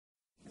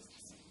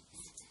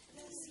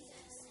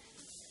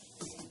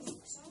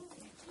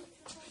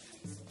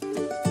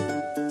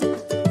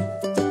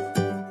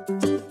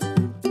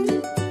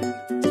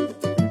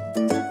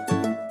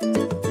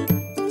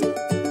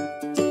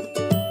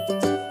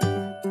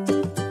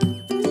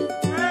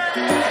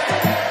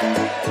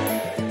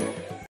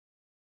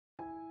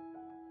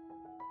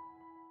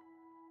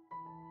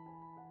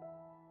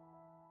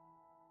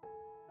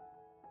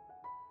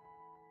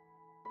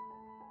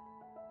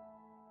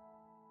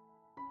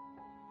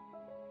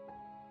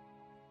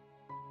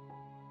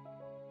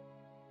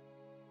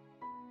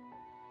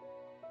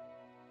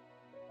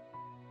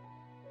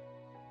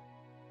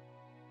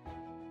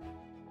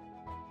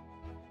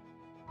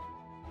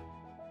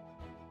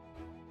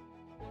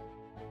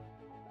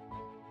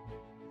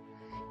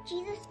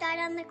Jesus died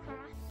on the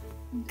cross.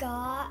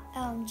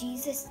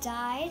 Jesus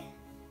died.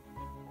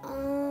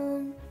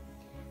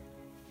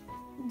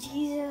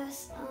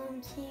 Jesus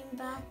came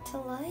back to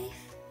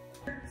life.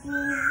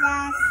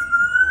 Jesus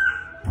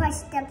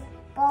pushed the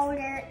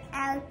boulder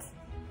out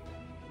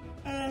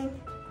and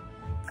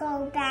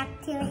go back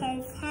to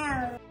his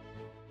house.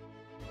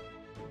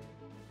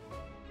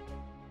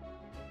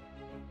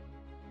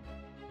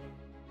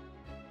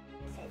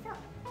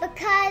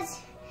 Because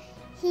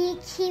he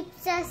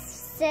keeps us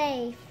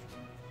safe.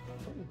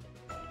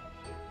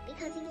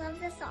 Because he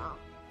loves us all.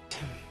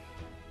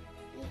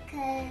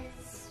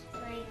 Because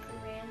my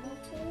grandma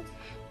told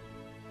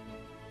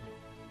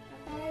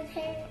about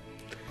her.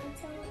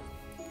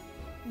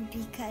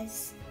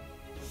 Because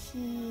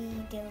he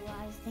did a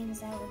lot of things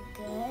that were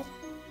good.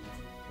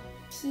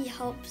 He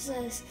helps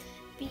us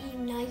be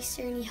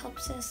nicer, and he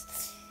helps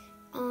us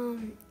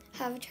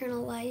have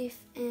eternal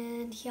life,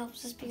 and he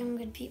helps us become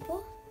good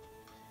people.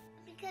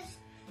 Because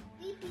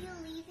we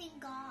believe in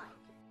God.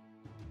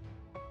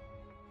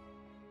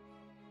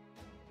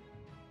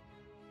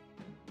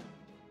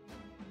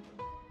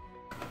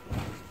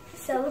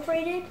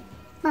 Celebrated?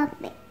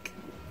 Public.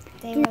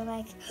 They were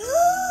like,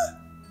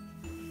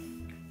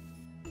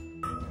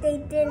 They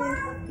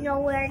didn't know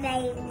where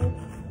they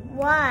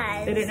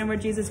was. They didn't know where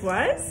Jesus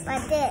was?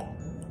 But the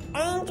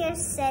angel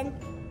said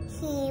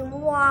he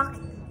walked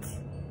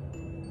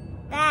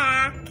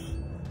back.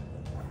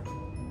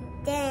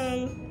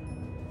 Then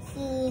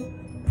he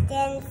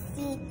didn't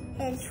see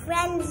his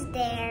friends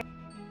there.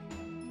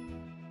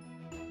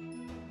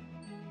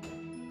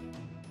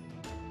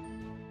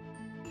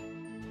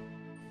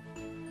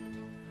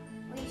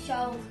 We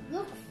shall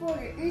look for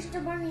the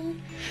Easter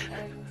Bunny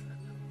and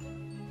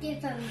give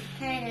him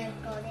kind of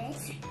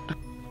goodies.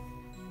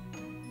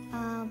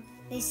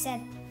 they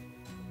said,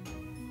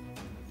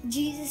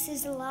 Jesus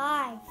is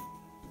alive.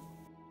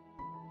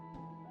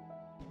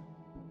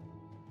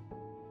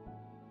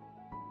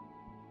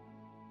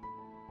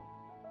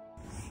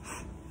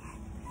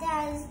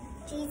 Does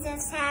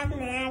Jesus have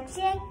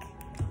magic?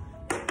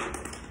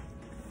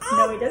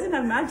 No, he doesn't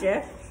have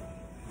magic.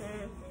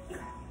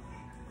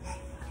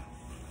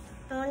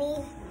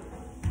 Only,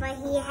 but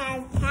he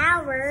has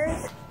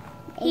powers.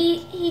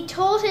 He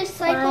told his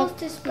disciples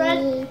to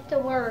spread the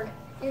word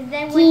and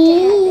then went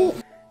to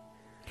heaven.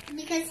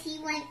 Because he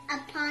went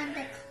upon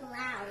the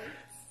clouds.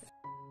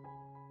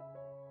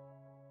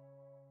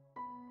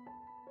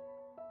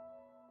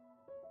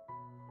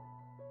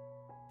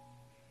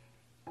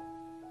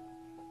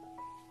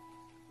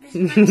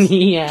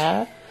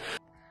 Yeah.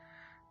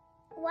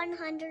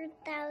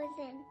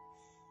 100,000.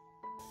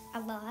 A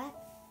lot.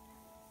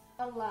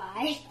 A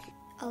lot.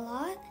 A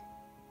lot?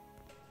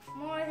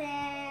 More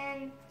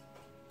than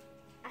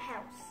a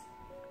house.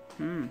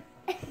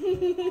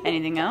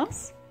 Anything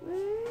else?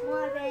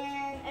 More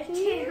than a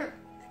chair.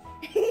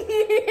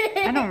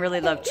 I don't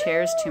really love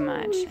chairs too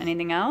much.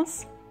 Anything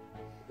else?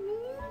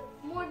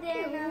 More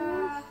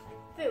than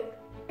food.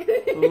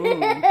 Ooh.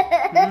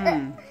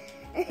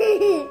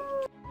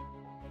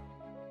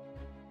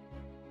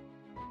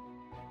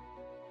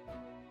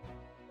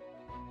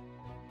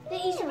 The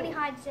Easter Bunny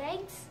hides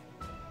eggs.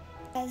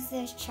 Because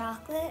there's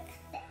chocolate.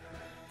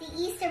 The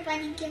Easter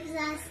Bunny gives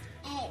us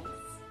eggs.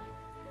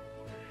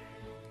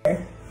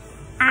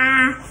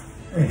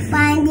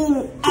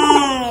 Finding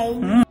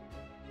eggs.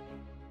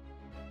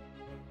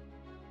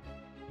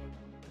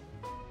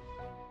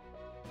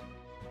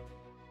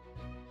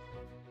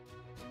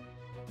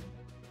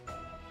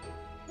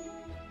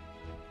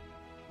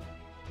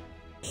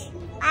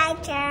 Bye,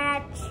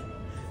 church.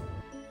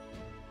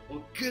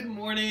 Well, good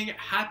morning,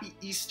 happy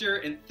Easter,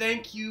 and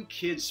thank you,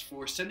 kids,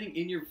 for sending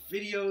in your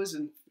videos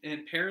and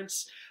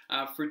parents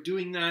for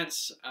doing that.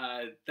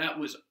 That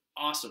was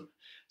awesome.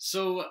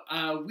 So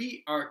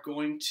we are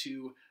going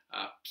to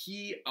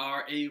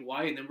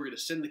P-R-A-Y, and then we're going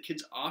to send the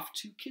kids off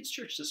to Kids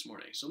Church this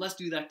morning. So let's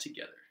do that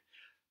together.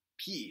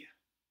 P-R-A-Y,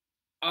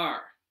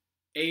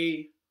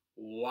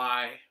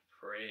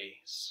 pray.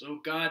 So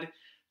God,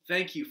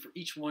 thank you for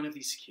each one of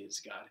these kids,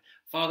 God.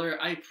 Father,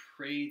 I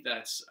pray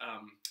that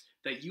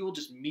that you will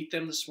just meet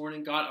them this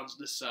morning, God, on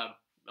this on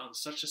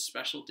such a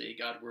special day,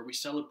 God, where we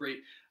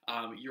celebrate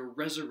your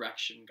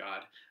resurrection,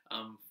 God.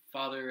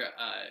 Father,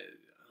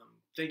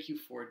 thank you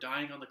for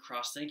dying on the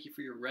cross. Thank you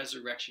for your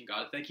resurrection,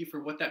 God. Thank you for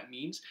what that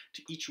means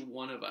to each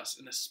one of us,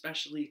 and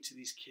especially to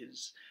these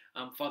kids.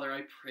 Father,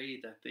 I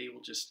pray that they will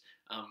just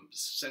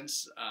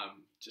sense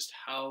just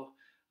how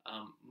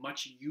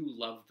much you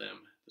love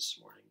them this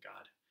morning,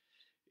 God.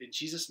 In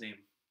Jesus' name,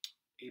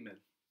 amen.